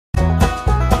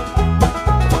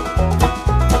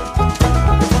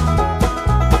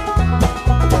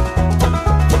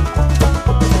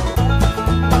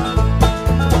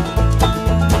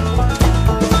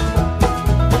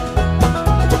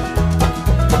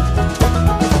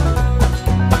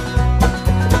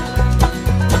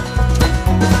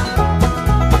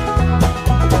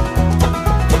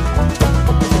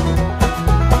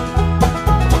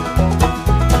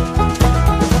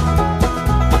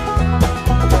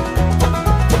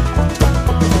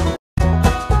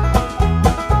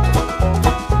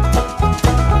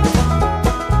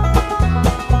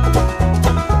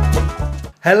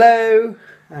Hello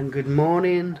and good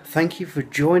morning. Thank you for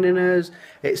joining us.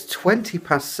 It's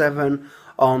 7:20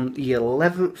 on the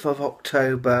 11th of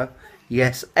October.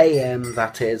 Yes, AM,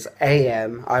 that is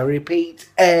AM. I repeat,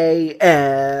 AM.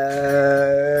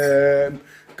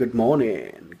 Good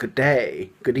morning, good day,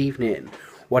 good evening,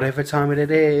 whatever time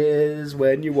it is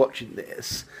when you're watching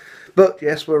this. But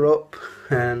yes, we're up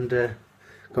and can't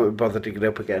be bothered to get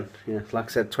up again. Yeah, like I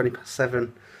said,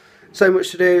 7:20. So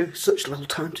much to do, such little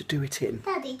time to do it in.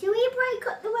 Daddy, do we break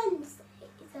up the Wednesday?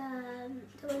 The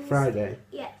Wednesday? Friday?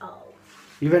 Yeah, oh.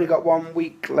 You've only got 1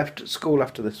 week left at school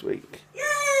after this week.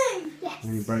 Yay! Yes.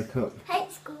 And you broke up.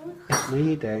 Hate school. No,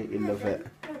 you don't. You love it.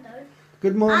 I don't.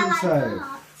 Good morning, I like Soph.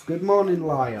 art. Good morning,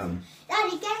 Lion.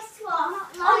 Daddy, guess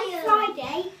what? On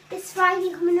Friday, this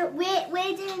Friday coming up,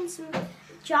 we're doing some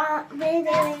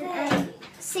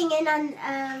singing and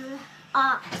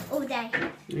art all day.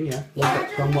 Yeah.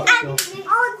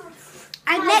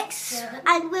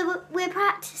 And we're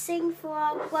practicing for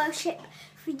our worship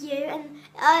for you. And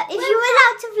if you're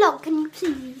allowed to vlog, can you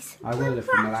please? I will if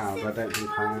I'm allowed. I don't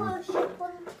think I am.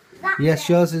 Yes,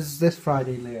 yours is this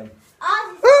Friday, Liam.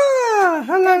 Ah,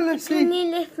 hello, Lucy. Can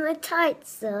you lift my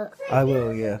tights up? I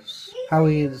will, yes. How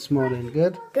are you this morning?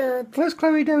 Good? Good. Where's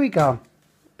Chloe Dowie gone?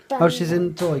 Oh, she's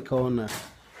in the toy corner.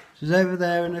 She's over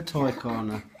there in the toy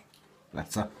corner.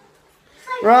 Bless her.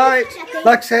 Right,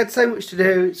 like I said, so much to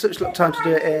do, such little time to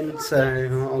do it in,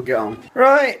 so I'll get on.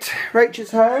 Right,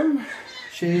 Rachel's home.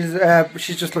 She's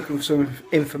just looking for some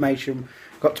information.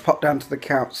 Got to pop down to the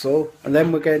council, and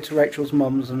then we're going to Rachel's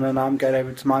mum's, and then I'm going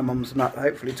over to my mum's, and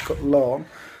hopefully to cut the lawn,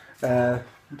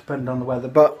 depending on the weather.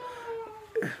 But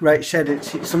Rach said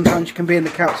sometimes you can be in the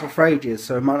council for ages,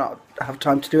 so I might not have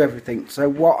time to do everything. So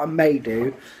what I may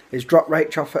do is drop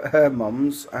Rach off at her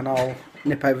mum's, and I'll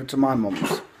nip over to my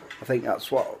mum's. I think that's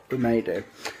what we may do.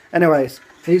 Anyways,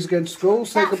 he's going to school.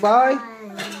 Say goodbye.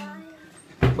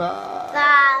 Bye.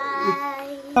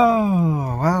 Bye.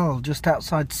 Oh, well, just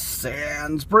outside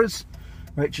Sainsbury's.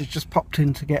 Rachel's just popped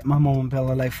in to get my mum and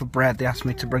Bill a loaf of bread. They asked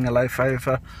me to bring a loaf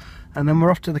over. And then we're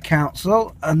off to the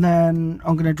council. And then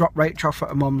I'm going to drop Rach off at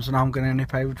her mum's and I'm going to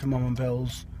nip over to Mum and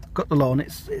Bill's. Cut the lawn.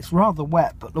 It's rather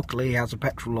wet, but luckily he has a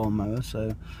petrol lawnmower,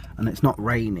 and it's not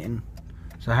raining.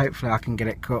 So hopefully I can get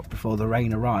it cut before the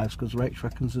rain arrives, because Rach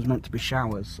reckons there's meant to be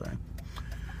showers. So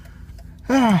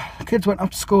the kids went off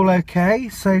to school okay.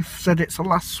 Soph said it's the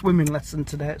last swimming lesson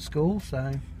today at school.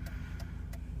 So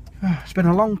it's been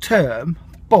a long term,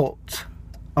 but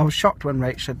I was shocked when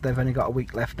Rach said they've only got a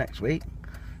week left next week.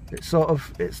 It's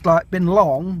like been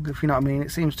long, if you know what I mean. It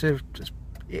seems to have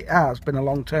it has been a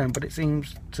long term, but it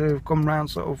seems to have come round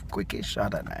sort of quickish. I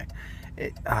don't know.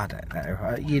 I don't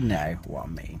know. You know what I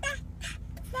mean.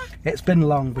 It's been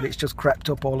long, but it's just crept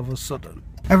up all of a sudden.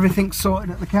 Everything's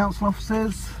sorted at the council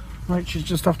offices. Rachel's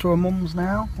just off to her mum's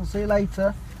now. I'll see you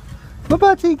later.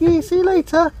 Bye-bye, Tiki. See you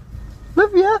later.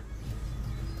 Love ya.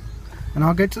 And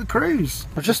I'll go to the cruise.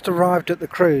 I've just arrived at the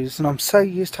cruise, and I'm so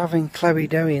used to having Chloe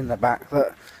Dowie in the back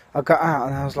that I got out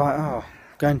and I was like, oh,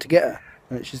 going to get her.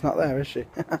 And she's not there, is she?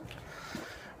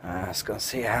 Let's go and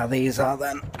see how these are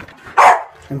then.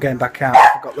 I'm going back out.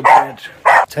 I've got the bread.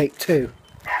 Take two.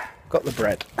 Got the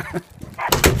bread.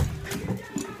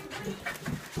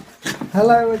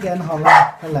 Hello again, Holly.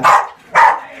 Hello.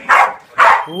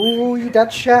 Oh, your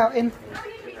dad's shouting.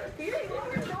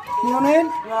 Morning.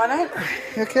 Morning.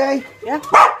 You okay? Yeah.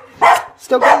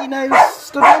 Still got your nose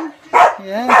stood in?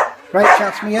 Yeah. Rach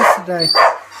asked me yesterday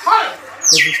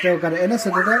if you still got it in. I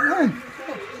said, I don't know.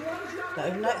 Don't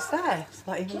even know it's there. It's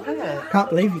not even there. Can't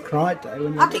believe you cried though.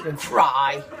 When you I didn't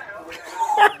cry.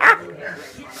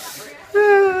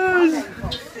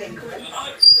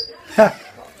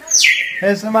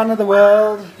 Here's the man of the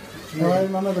world. Hello,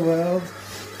 man of the world.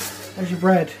 There's your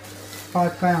bread.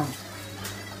 £5.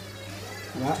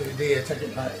 Too dear, take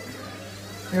it back.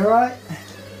 You alright?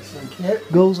 Thank you.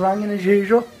 Gulls ranging as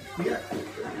usual. Yeah.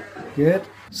 Good.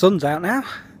 Sun's out now.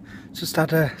 Just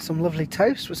had some lovely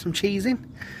toast with some cheese in.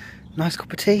 Nice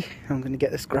cup of tea. I'm going to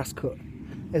get this grass cut.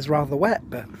 It's rather wet,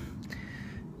 but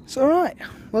it's alright.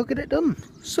 We'll get it done.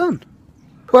 Sun.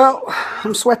 Well,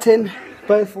 I'm sweating.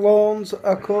 Both lawns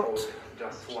are cut.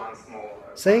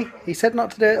 See? He said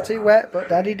not to do it too wet, but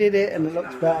Daddy did it and it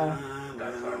looks better.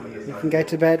 You can go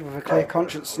to bed with a clear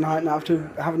conscience tonight and not have to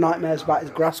have nightmares about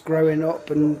his grass growing up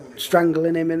and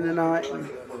strangling him in the night.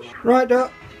 Right,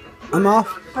 Doc. I'm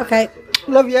off. Okay.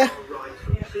 Love you.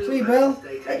 See you, Bill.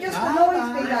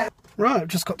 Right, I've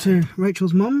just got to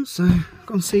Rachel's mum's, so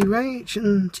go and see Rach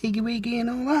and Tiggy Wiggy and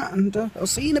all that, and I'll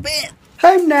see you in a bit.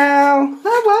 Home now.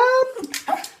 Oh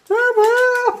well.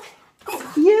 Oh well.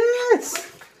 Yes.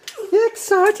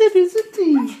 Excited, isn't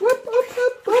he? Whoop, whoop,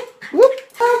 whoop, whoop, whoop.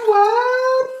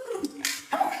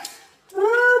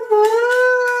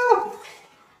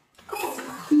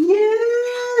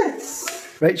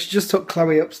 Yes! Rach just took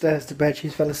Chloe upstairs to bed. She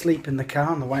fell asleep in the car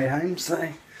on the way home, so...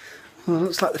 Well,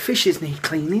 looks like the fishes need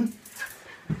cleaning.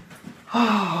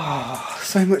 Oh,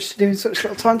 so much to do in such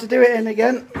little time to do it in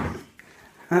again.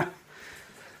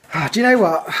 Do you know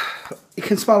what? You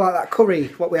can smell like that curry,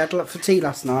 what we had for tea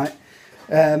last night.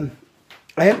 I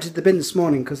emptied the bin this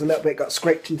morning because a little bit got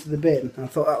scraped into the bin. I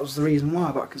thought that was the reason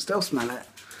why, but I can still smell it.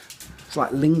 It's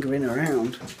like lingering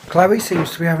around. Chloe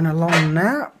seems to be having a long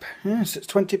nap. Yes, it's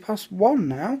 1:20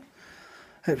 now.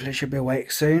 Hopefully she'll be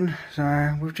awake soon.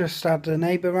 So we've just had a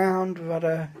neighbour round. We've had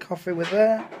a coffee with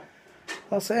her.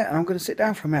 That's it. I'm going to sit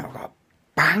down for a minute. I've got a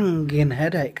banging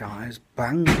headache, guys.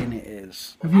 Banging it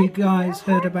is. Have you guys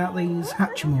heard about these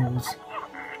Hatchimals?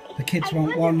 The kids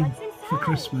want one for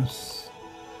Christmas.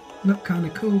 Look kind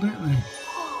of cool, don't they?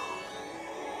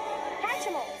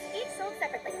 Hatchimals, each sold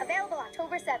separately. Available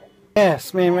October 7th.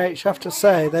 Yes, me and Rach have to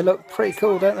say, they look pretty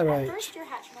cool, don't they, Rach? First, your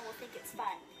Hatchimal will think it's fun,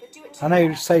 but do it I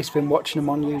know Saif's been watching them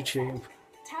on YouTube.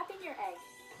 Tap in your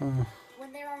egg.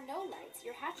 When there are no lights,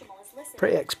 your Hatchimal is listening.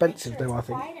 Pretty expensive though, I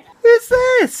think. Quiet enough. Who's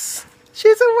this?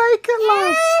 She's awake at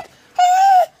last.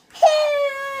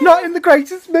 Not in the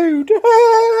greatest mood. Where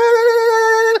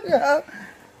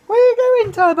are you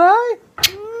going, Toby?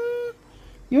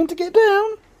 You want to get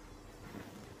down?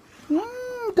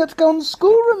 Got to go on the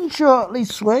school run shortly,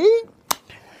 sweet.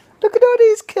 Look at all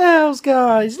these cows,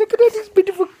 guys. Look at all these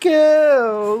beautiful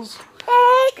cows.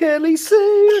 Curly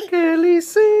Sue, Curly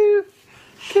Sue.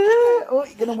 Oh,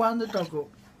 you're going to wind the dog up.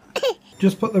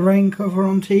 Just put the rain cover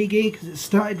on Tiggy because it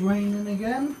started raining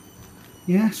again.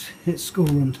 Yes, it's school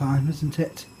run time, isn't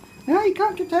it? No, you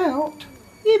can't get out.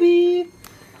 Yippee.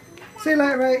 See you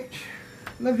later, Rach.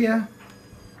 Love you.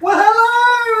 Well,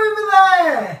 hello over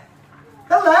there.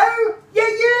 Hello. Yeah,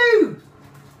 you.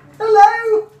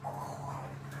 Hello.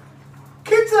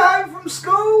 Kids are home from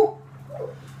school.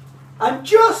 I'm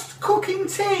just cooking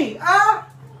tea. Ah,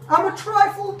 I'm a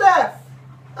trifle deaf.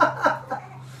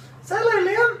 Say hello,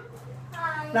 Liam.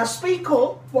 Hi. Now speak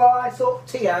up while I sort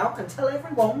tea out and tell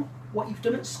everyone what you've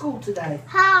done at school today.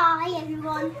 Hi,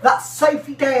 everyone. That's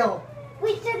Sophie Dale.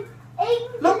 We did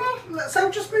English. Look, so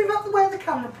just move out the way of the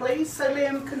camera, please, so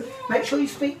Liam can make sure you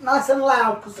speak nice and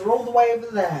loud because they're all the way over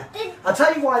there. I'll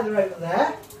tell you why they're over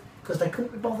there, because they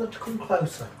couldn't be bothered to come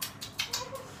closer.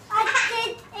 I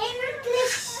did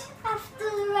English after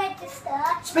the register.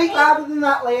 Speak louder than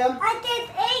that, Liam. I did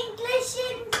English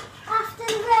after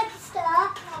the register.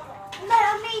 No,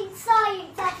 I mean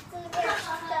science after the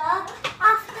register.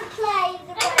 After play,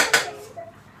 the register.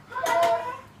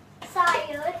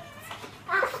 Science.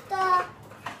 After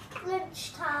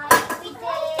lunchtime, we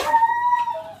did.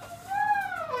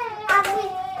 And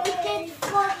we did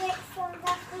phonics, and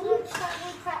after lunchtime,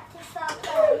 we practiced our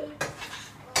play.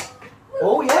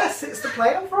 Oh yes, it's the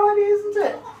play on Friday, isn't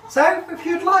it? So, if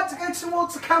you'd like to go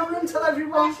towards the camera and tell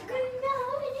everyone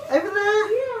over there,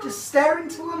 just stare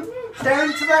into them, stare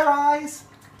into their eyes.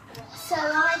 So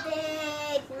I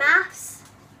did maths,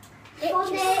 I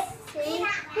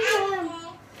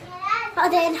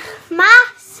did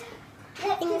maths,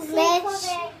 English,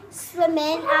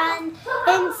 swimming,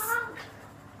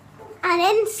 and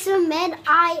in swimming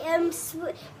I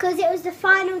because it was the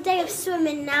final day of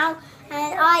swimming now,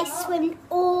 and I swam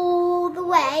all the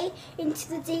way into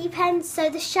the deep end, so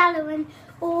the shallow end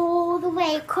all the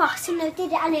way across, and I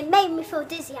did it, and it made me feel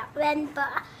dizzy at the end, but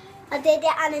I did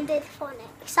it and I did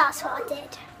phonics. That's what I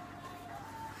did.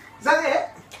 Is that it?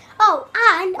 Oh,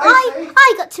 and Lacey?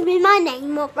 I got to move my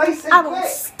name up. Lacey, I'm a quick.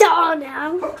 star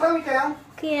now. Put Chloe down.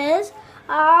 Because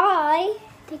I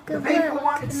did The good people work.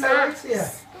 want to say hello to you.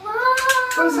 Maths.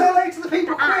 Go and say hello to the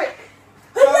people quick.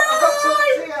 Hello. I've got some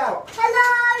tea out.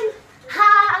 Hello.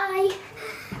 Hi.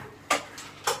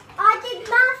 I did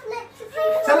math literacy.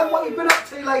 Tell them what you've been up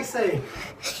to, Lacey.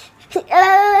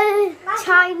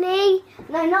 Tiny.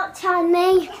 No, not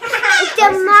tiny. I've Lacey,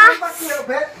 done stand back a maths. little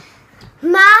bit.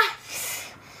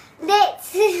 Maths.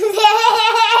 Literacy.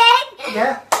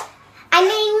 Yeah. And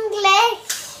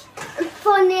English. And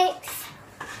phonics.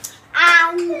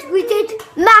 And we did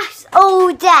maths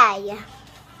all day.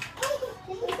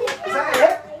 Is that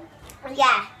it?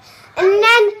 Yeah. And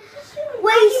then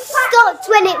we stopped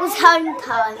when it was home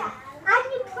time. And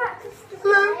you practiced the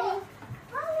play.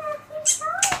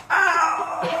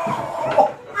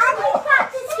 And we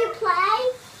practiced the play.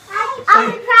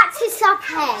 And we practiced our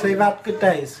play. So you've had good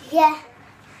days. Yeah.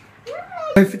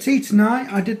 So for tea tonight,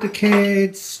 I did the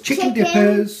kids chicken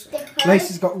dippers.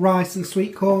 Lacey's got rice and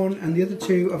sweet corn, and the other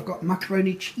two have got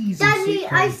macaroni cheese and Daddy,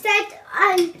 sweet I corn. said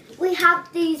we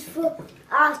have these for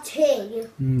our tea.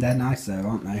 They're nice though,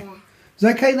 aren't they? Yeah. Is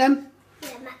it okay then? Yeah,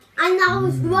 and that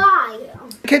was right.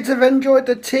 Kids have enjoyed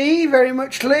the tea very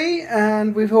muchly,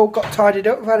 and we've all got tidied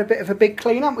up. We've had a bit of a big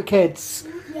clean, haven't we, kids?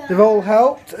 Yeah. They've all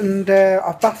helped, and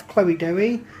I've bathed Chloe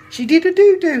Doey. She did a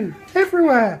doo-doo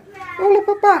everywhere, all up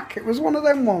her back. It was one of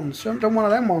them ones. She hasn't done one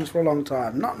of them ones for a long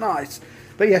time. Not nice.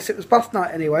 But yes, it was bath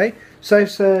night anyway.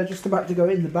 Soph's just about to go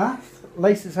in the bath.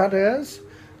 Lacey's had hers.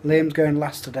 Liam's going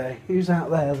last today. Who's out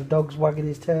there? The dog's wagging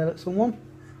his tail at someone?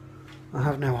 I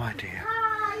have no idea.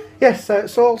 Yes, so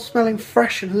it's all smelling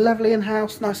fresh and lovely in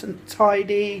house, nice and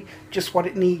tidy, just what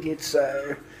it needed.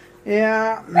 So,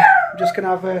 yeah, I'm just going to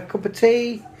have a cup of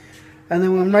tea, and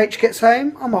then when Rach gets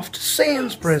home, I'm off to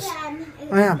Sainsbury's.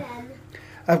 I am.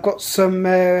 I've got some,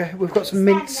 we've got some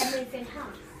mints.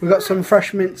 We've got some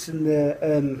fresh mints in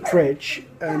the fridge,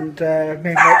 and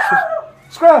me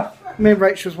and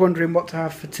Rach was wondering what to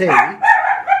have for tea,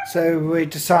 so we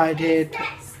decided.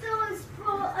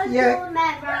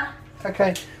 Yeah.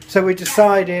 Okay. So we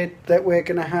decided that we're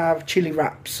going to have chilli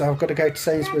wraps. So I've got to go to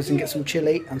Sainsbury's and get some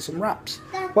chilli and some wraps.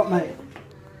 What, mate?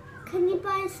 Can you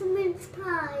buy some mince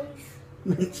pies?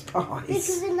 Mince pies?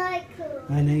 Because I like them.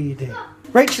 I know you do.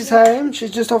 Rachel's home.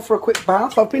 She's just off for a quick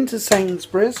bath. I've been to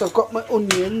Sainsbury's. I've got my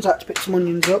onions. I had to pick some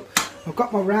onions up. I've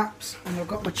got my wraps and I've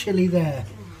got my chilli there.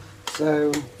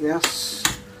 So, yes.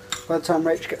 By the time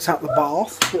Rach gets out the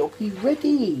bath, it'll be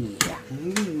ready.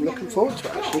 Looking forward to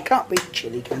it, actually. You can't beat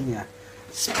chilli, can you?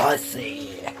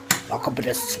 Spicy. Like a bit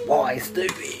of spice, do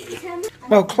we?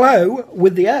 Well, Chloe,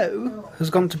 with the O, has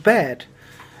gone to bed.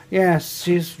 Yes,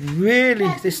 she's really,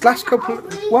 this last couple,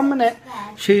 1 minute,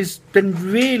 she's been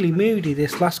really moody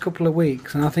this last couple of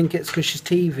weeks, and I think it's because she's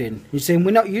teething. You see,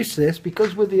 we're not used to this,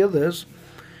 because with the others,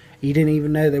 you didn't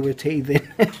even know they were teething.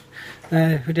 We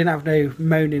didn't have no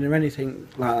moaning or anything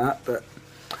like that, but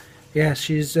yeah,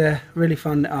 she's really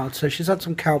finding it hard. So she's had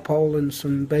some Calpol and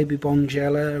some baby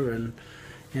Bonjela, and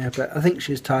yeah, but I think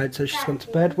she's tired, so she's gone to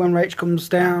bed. When Rach comes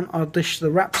down, I'll dish the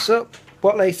wraps up.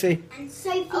 What, Lacey? And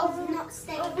Sophie's not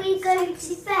staying. Are we going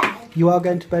to bed? You are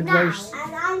going to bed, Now, Rose?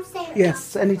 and I'm staying.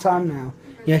 Yes, any time now.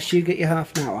 Yes, you get your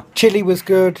half an hour. Chili was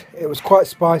good. It was quite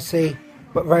spicy,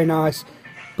 but very nice.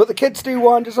 But the kids do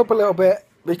wind us up a little bit,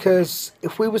 because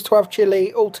if we was to have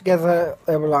chili all together,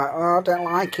 they were like, oh, I don't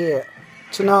like it.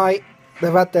 Tonight,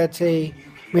 they've had their tea.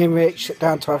 Me and Rich sit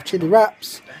down to have chili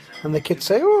wraps, and the kids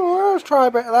say, oh, let's try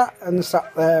a bit of that. And they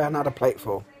sat there and had a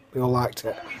plateful. We all liked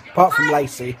it, apart from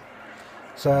Lacey.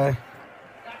 So,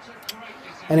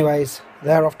 anyways,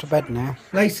 they're off to bed now.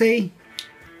 Lacey,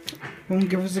 come and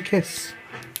give us a kiss.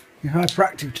 You're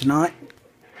hyperactive tonight.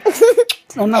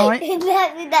 Oh, night. Night.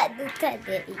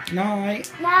 Night,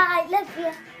 love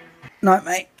you. Night,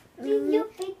 mate.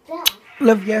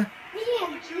 Love you. Yeah.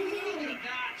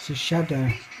 It's a shadow.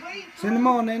 See you in the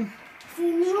morning. See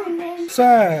you in the morning.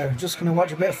 So, just going to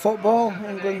watch a bit of football.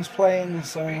 England's playing,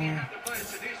 so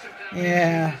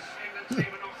yeah.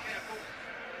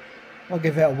 I'll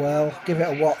give it a whirl, give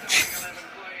it a watch.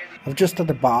 I've just had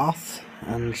a bath,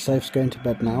 and Soph's going to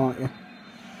bed now, aren't you?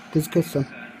 Just kiss them.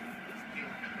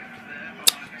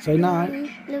 Say night.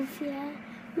 Love you.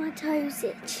 My toes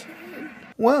itching.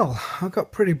 Well, I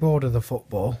got pretty bored of the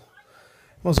football.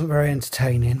 It wasn't very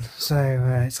entertaining, so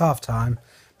it's half time.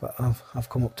 But I've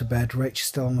come up to bed. Rachel's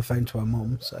still on the phone to her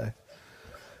mum, so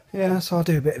yeah, so I'll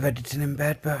do a bit of editing in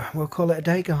bed, but we'll call it a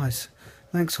day, guys.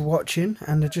 Thanks for watching,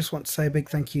 and I just want to say a big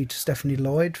thank you to Stephanie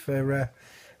Lloyd for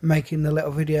making the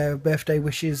little video of birthday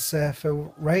wishes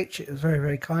for Rach. It was very,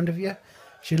 very kind of you.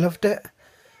 She loved it.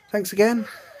 Thanks again,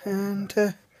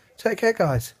 and take care,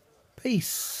 guys.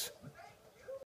 Peace.